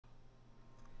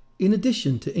In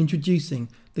addition to introducing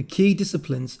the key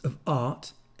disciplines of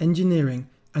art, engineering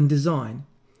and design,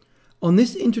 on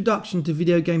this Introduction to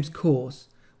Video Games course,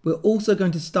 we're also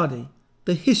going to study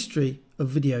the history of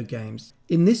video games.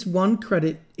 In this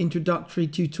 1-credit introductory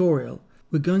tutorial,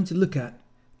 we're going to look at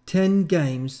 10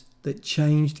 games that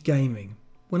changed gaming.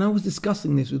 When I was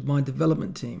discussing this with my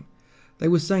development team, they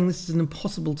were saying this is an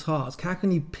impossible task. How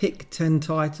can you pick 10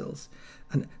 titles?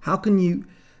 And how can you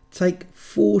take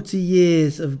 40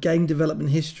 years of game development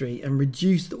history and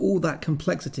reduce all that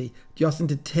complexity just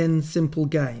into 10 simple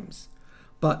games?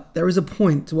 But there is a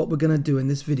point to what we're going to do in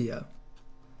this video.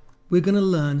 We're going to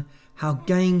learn how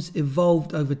games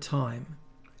evolved over time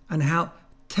and how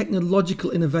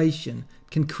technological innovation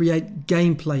can create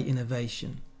gameplay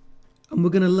innovation. And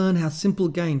we're going to learn how simple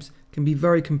games can be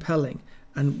very compelling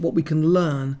and what we can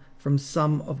learn from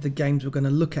some of the games we're going to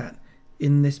look at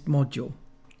in this module.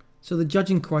 So the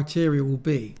judging criteria will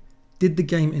be, did the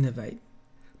game innovate?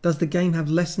 Does the game have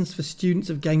lessons for students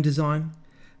of game design?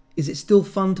 Is it still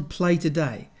fun to play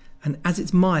today? And as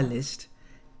it's my list,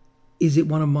 is it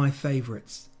one of my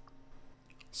favorites?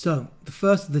 So the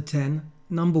first of the 10,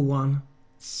 number 1,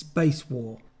 Space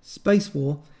War. Space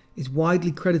War is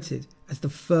widely credited as the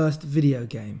first video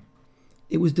game.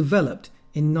 It was developed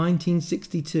in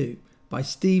 1962 by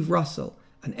Steve Russell,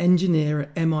 an engineer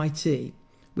at MIT,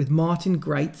 with Martin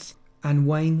Graetz and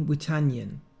Wayne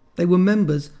Wittanian. They were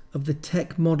members of the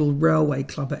Tech Model Railway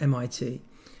Club at MIT,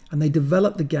 and they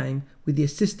developed the game with the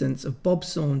assistance of Bob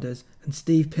Saunders and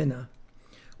Steve Pinner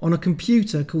on a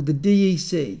computer called the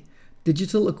DEC,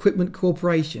 Digital Equipment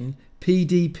Corporation,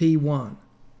 PDP-1.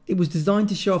 It was designed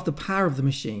to show off the power of the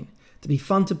machine, to be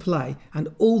fun to play and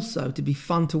also to be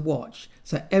fun to watch,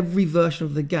 so every version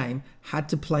of the game had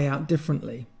to play out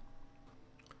differently.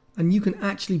 And you can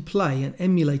actually play an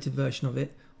emulator version of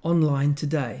it online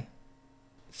today.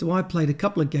 So I played a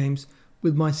couple of games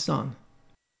with my son.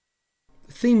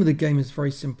 The theme of the game is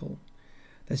very simple.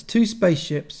 There's 2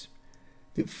 spaceships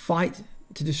that fight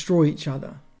to destroy each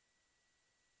other.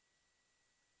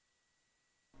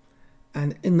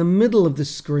 And in the middle of the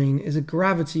screen is a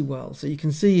gravity well. So you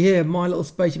can see here my little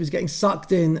spaceship is getting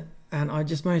sucked in and I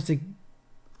just managed to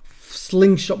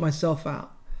slingshot myself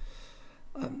out.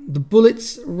 The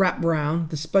bullets wrap round,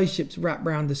 the spaceships wrap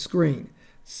round the screen.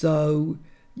 So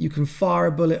you can fire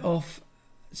a bullet off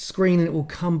screen and it will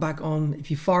come back on. If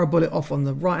you fire a bullet off on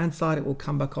the right hand side, it will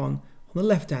come back on the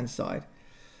left hand side.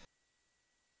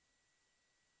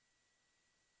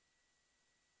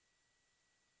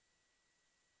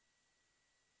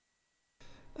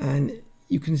 And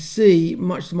you can see,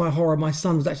 much to my horror, my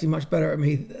son was actually much better at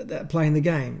me at playing the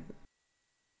game.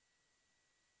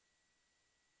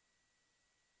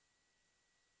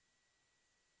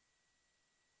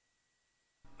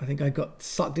 I think I got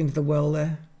sucked into the well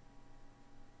there.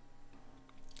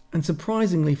 And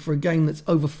surprisingly, for a game that's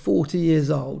over 40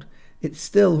 years old, it's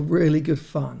still really good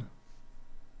fun.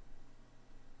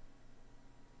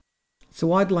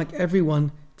 So I'd like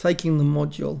everyone taking the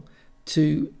module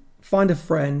to find a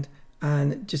friend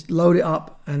and just load it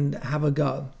up and have a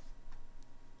go.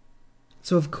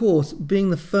 So of course,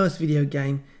 being the first video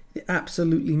game, it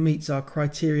absolutely meets our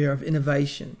criteria of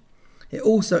innovation. It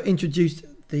also introduced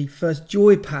the first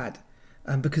joypad,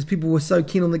 because people were so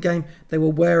keen on the game, they were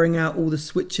wearing out all the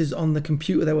switches on the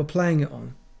computer they were playing it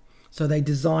on. So they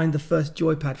designed the first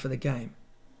joypad for the game.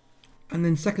 And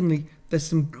then secondly, there's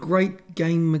some great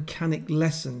game mechanic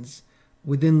lessons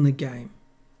within the game.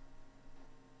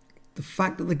 The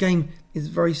fact that the game is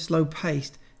very slow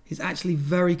paced is actually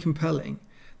very compelling.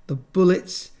 The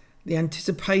bullets, the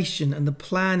anticipation and the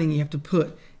planning you have to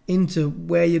put into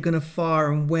where you're going to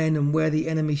fire and when and where the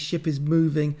enemy ship is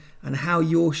moving and how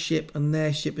your ship and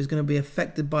their ship is going to be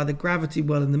affected by the gravity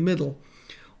well in the middle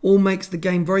all makes the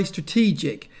game very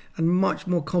strategic and much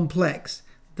more complex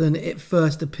than it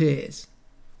first appears.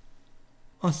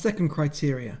 Our second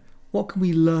criteria, what can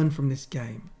we learn from this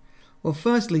game? Well,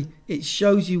 firstly, it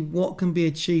shows you what can be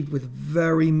achieved with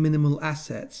very minimal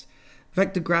assets.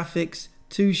 Vector graphics,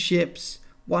 2 ships,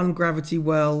 1 gravity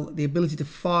well, the ability to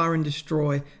fire and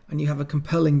destroy, and you have a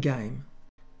compelling game.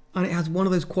 And it has one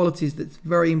of those qualities that's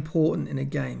very important in a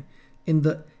game, in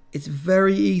that it's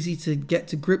very easy to get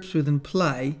to grips with and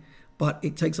play, but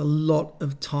it takes a lot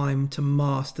of time to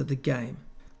master the game.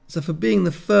 So for being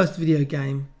the first video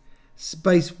game,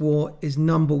 Space War is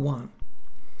number 1.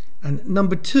 And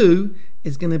number 2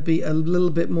 is going to be a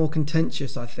little bit more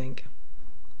contentious, I think.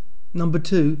 Number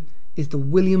 2 is the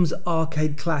Williams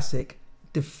arcade classic,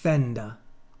 Defender.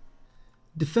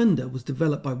 Defender was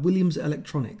developed by Williams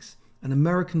Electronics, an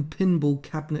American pinball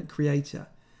cabinet creator,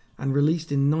 and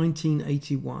released in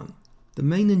 1981. The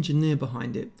main engineer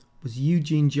behind it was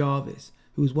Eugene Jarvis,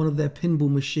 who was one of their pinball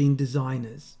machine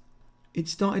designers. It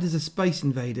started as a Space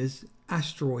Invaders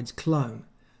Asteroids clone,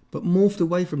 but morphed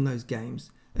away from those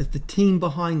games as the team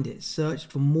behind it searched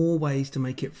for more ways to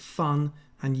make it fun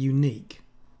and unique.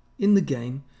 In the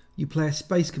game, you play a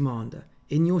space commander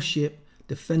in your ship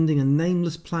defending a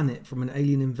nameless planet from an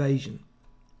alien invasion.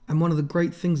 And one of the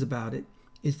great things about it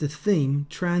is the theme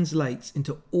translates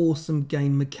into awesome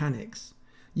game mechanics.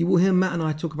 You will hear Matt and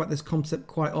I talk about this concept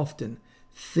quite often,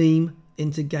 theme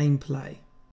into gameplay.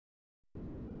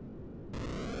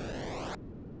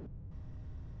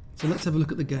 So let's have a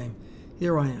look at the game.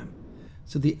 Here I am.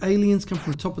 So the aliens come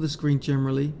from the top of the screen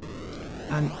generally,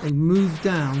 and they move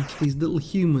down to these little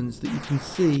humans that you can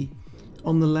see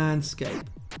on the landscape.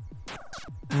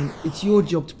 And it's your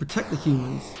job to protect the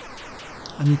humans.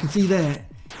 And you can see there,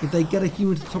 if they get a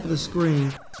human to the top of the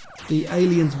screen, the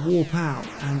aliens warp out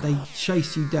and they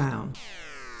chase you down.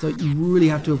 So you really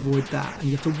have to avoid that, and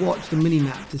you have to watch the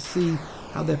mini-map to see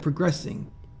how they're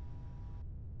progressing.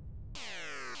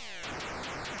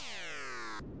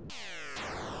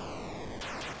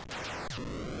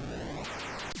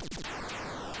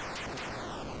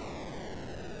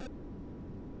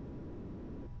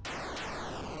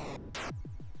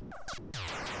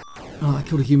 Oh, I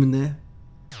killed a human there.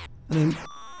 And then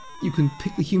you can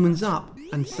pick the humans up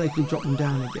and safely drop them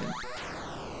down again.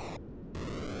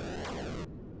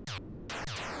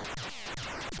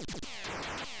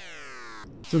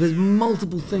 So there's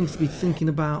multiple things to be thinking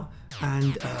about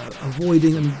and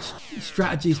avoiding, and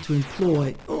strategies to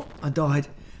employ. Oh, I died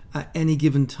at any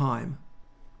given time.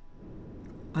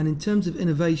 And in terms of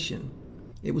innovation,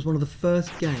 it was one of the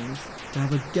first games to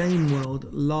have a game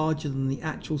world larger than the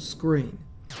actual screen,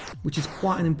 which is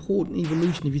quite an important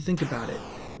evolution if you think about it,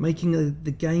 making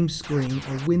the game screen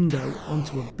a window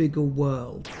onto a bigger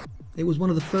world. It was one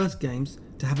of the first games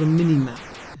to have a mini-map,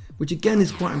 which again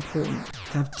is quite important,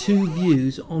 to have two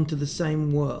views onto the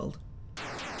same world.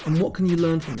 And what can you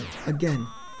learn from it? Again,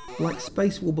 like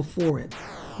Space War before it,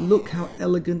 look how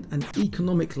elegant and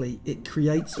economically it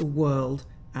creates a world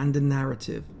and a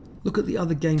narrative. Look at the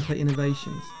other gameplay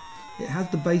innovations. It has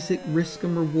the basic risk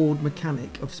and reward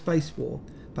mechanic of Space War,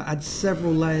 but adds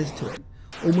several layers to it,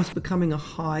 almost becoming a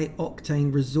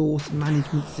high-octane resource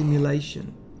management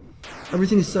simulation.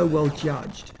 Everything is so well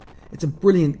judged. It's a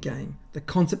brilliant game. The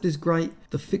concept is great.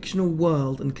 The fictional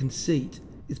world and conceit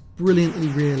is brilliantly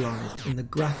realised in the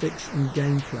graphics and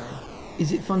gameplay.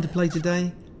 Is it fun to play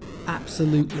today?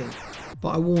 Absolutely. But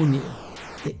I warn you,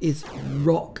 it is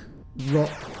rock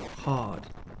hard.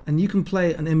 And you can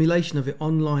play an emulation of it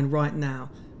online right now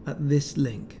at this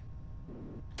link.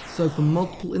 So for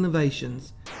multiple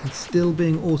innovations and still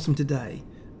being awesome today,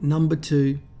 number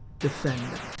 2,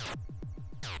 Defender.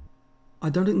 I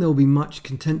don't think there will be much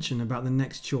contention about the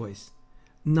next choice.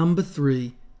 Number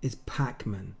 3 is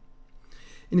Pac-Man.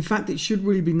 In fact, it should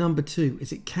really be number 2,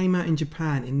 as it came out in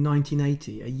Japan in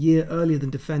 1980, a year earlier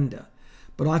than Defender,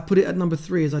 but I put it at number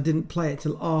 3 as I didn't play it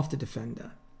till after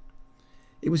Defender.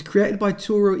 It was created by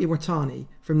Toru Iwatani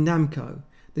from Namco.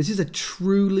 This is a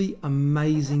truly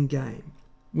amazing game,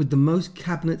 with the most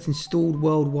cabinets installed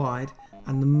worldwide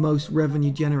and the most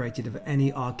revenue generated of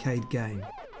any arcade game.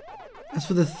 As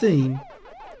for the theme,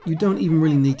 you don't even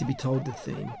really need to be told the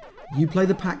theme. You play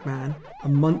the Pac-Man, a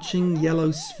munching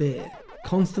yellow sphere,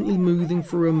 constantly moving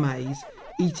through a maze,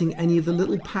 eating any of the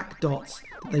little Pac dots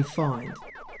that they find.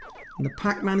 And the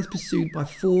Pac-Man is pursued by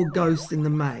 4 ghosts in the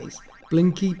maze,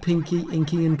 Blinky, Pinky,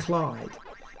 Inky and Clyde.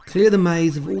 Clear the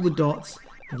maze of all the dots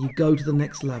and you go to the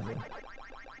next level.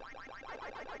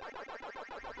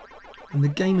 And the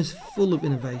game is full of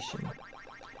innovation.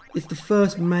 It's the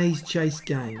first maze chase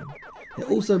game. It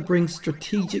also brings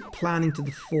strategic planning to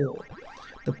the fore.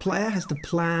 The player has to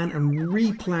plan and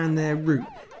re-plan their route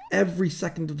every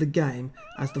second of the game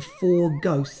as the 4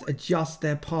 ghosts adjust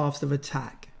their paths of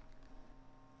attack.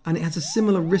 And it has a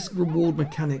similar risk-reward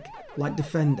mechanic like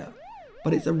Defender,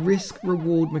 but it's a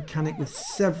risk-reward mechanic with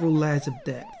several layers of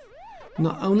depth.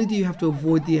 Not only do you have to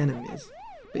avoid the enemies,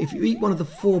 but if you eat one of the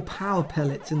 4 power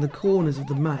pellets in the corners of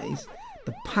the maze,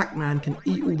 the Pac-Man can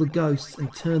eat all the ghosts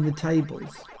and turn the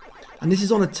tables. And this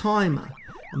is on a timer,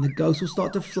 and the ghosts will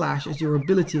start to flash as your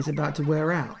ability is about to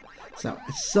wear out.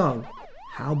 So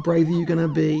how brave are you going to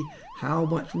be? How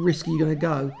much risk are you going to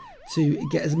go to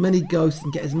get as many ghosts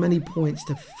and get as many points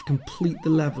to complete the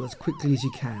level as quickly as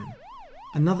you can?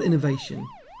 Another innovation,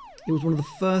 it was one of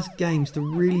the first games to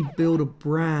really build a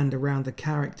brand around the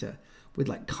character, with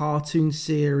like cartoon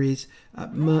series,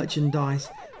 merchandise,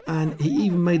 and he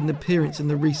even made an appearance in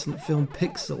the recent film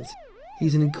Pixels.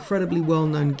 He's an incredibly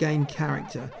well-known game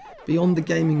character. Beyond the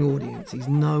gaming audience, he's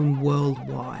known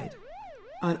worldwide.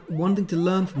 And one thing to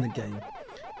learn from the game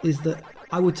is that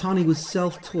Iwatani was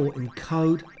self-taught in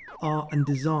code, art and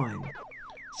design.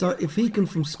 So if he can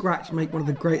from scratch make one of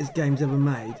the greatest games ever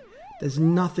made, there's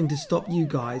nothing to stop you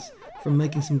guys from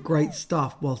making some great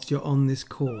stuff whilst you're on this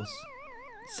course.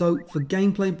 So for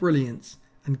gameplay brilliance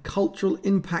and cultural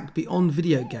impact beyond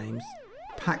video games,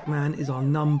 Pac-Man is our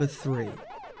number 3.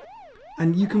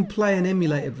 And you can play an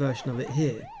emulated version of it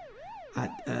here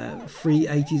at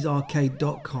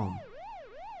free80sarcade.com.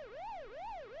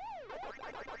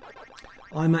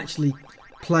 I'm actually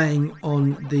playing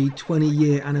on the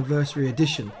 20-year anniversary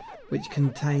edition, which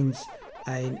contains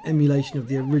an emulation of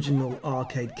the original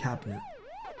arcade cabinet.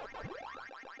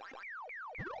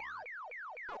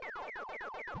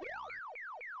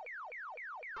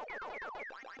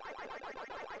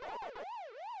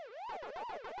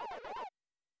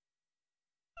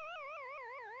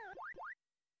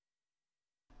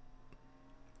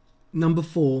 Number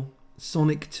 4,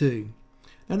 Sonic 2.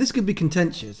 Now this could be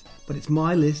contentious, but it's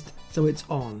my list, so it's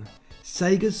on.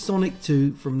 Sega's Sonic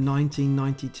 2 from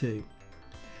 1992.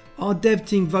 Our dev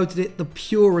team voted it the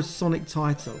purest Sonic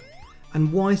title.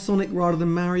 And why Sonic rather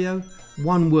than Mario?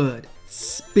 One word: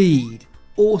 speed.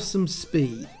 Awesome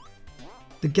speed.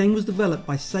 The game was developed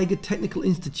by Sega Technical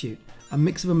Institute, a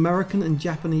mix of American and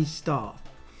Japanese staff.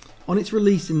 On its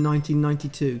release in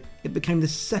 1992, it became the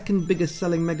second biggest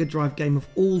selling Mega Drive game of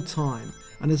all time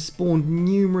and has spawned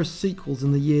numerous sequels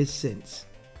in the years since.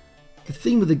 The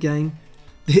theme of the game,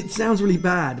 it sounds really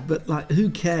bad, but like, who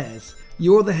cares?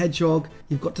 You're the hedgehog,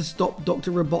 you've got to stop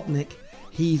Dr. Robotnik,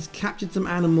 he's captured some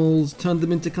animals, turned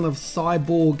them into kind of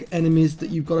cyborg enemies that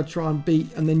you've got to try and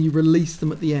beat, and then you release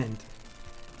them at the end.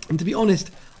 And to be honest,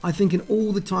 I think in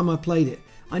all the time I played it,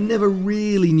 I never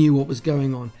really knew what was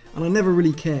going on, and I never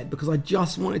really cared because I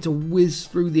just wanted to whiz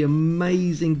through the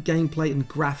amazing gameplay and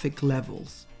graphic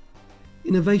levels.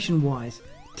 Innovation wise,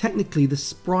 technically the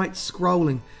sprite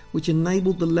scrolling, which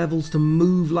enabled the levels to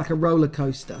move like a roller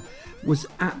coaster, was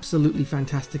absolutely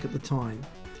fantastic at the time,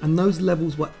 and those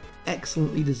levels were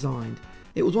excellently designed.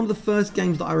 It was one of the first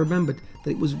games that I remembered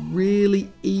that it was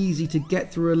really easy to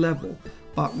get through a level,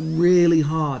 but really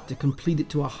hard to complete it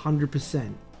to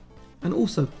 100%. And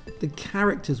also, the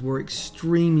characters were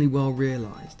extremely well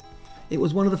realised. It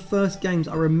was one of the first games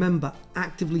I remember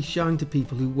actively showing to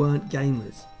people who weren't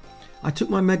gamers. I took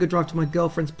my Mega Drive to my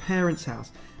girlfriend's parents'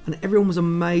 house and everyone was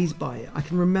amazed by it. I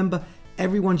can remember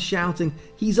everyone shouting,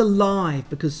 "He's alive,"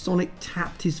 because Sonic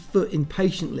tapped his foot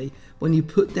impatiently when you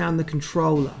put down the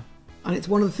controller. And it's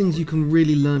one of the things you can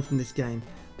really learn from this game.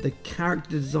 The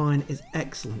character design is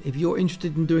excellent. If you're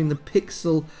interested in doing the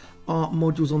pixel art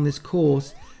modules on this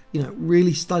course,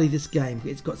 really study this game.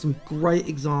 It's got some great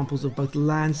examples of both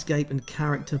landscape and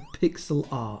character pixel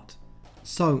art.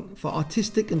 So, for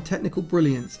artistic and technical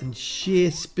brilliance and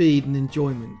sheer speed and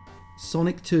enjoyment,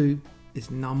 Sonic 2 is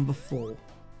number 4.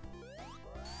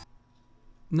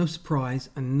 No surprise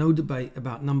and no debate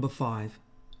about number 5,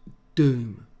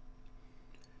 Doom.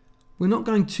 We're not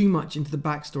going too much into the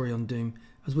backstory on Doom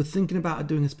as we're thinking about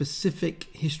doing a specific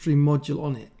history module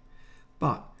on it,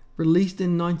 but released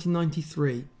in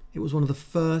 1993, it was one of the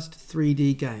first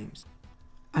 3D games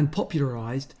and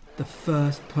popularised the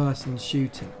first-person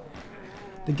shooter.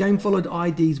 The game followed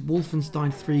ID's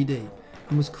Wolfenstein 3D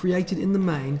and was created in the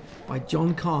main by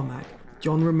John Carmack,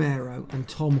 John Romero and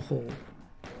Tom Hall.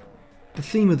 The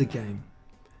theme of the game: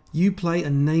 you play a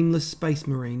nameless space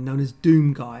marine known as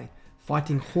Doom Guy,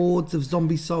 fighting hordes of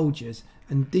zombie soldiers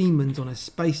and demons on a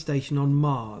space station on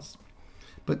Mars.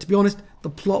 But to be honest, the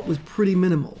plot was pretty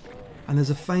minimal, and there's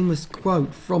a famous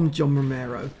quote from John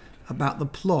Romero about the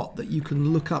plot that you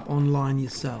can look up online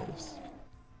yourselves.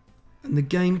 And the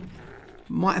game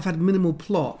might have had minimal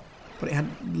plot, but it had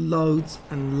loads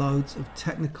and loads of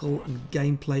technical and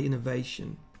gameplay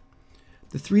innovation.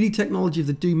 The 3D technology of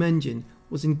the Doom engine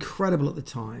was incredible at the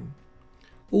time.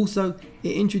 Also,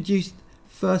 it introduced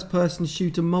first-person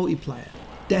shooter multiplayer,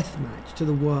 deathmatch, to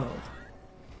the world.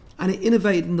 And it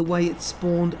innovated in the way it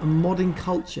spawned a modding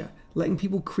culture, letting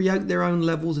people create their own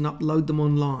levels and upload them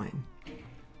online.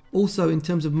 Also, in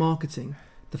terms of marketing,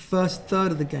 the first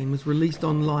third of the game was released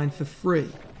online for free,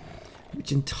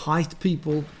 which enticed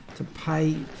people to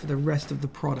pay for the rest of the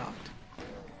product.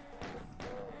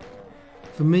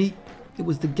 For me, it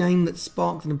was the game that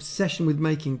sparked an obsession with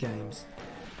making games.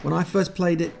 When I first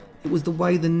played it, it was the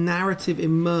way the narrative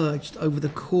emerged over the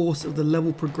course of the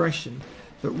level progression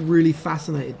that really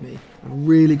fascinated me and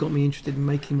really got me interested in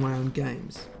making my own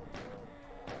games.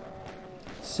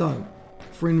 So,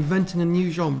 for inventing a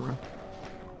new genre,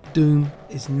 Doom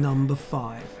is number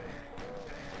 5.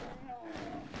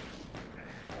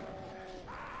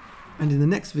 And in the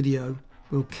next video,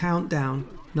 we'll count down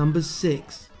numbers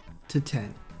 6 to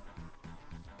 10.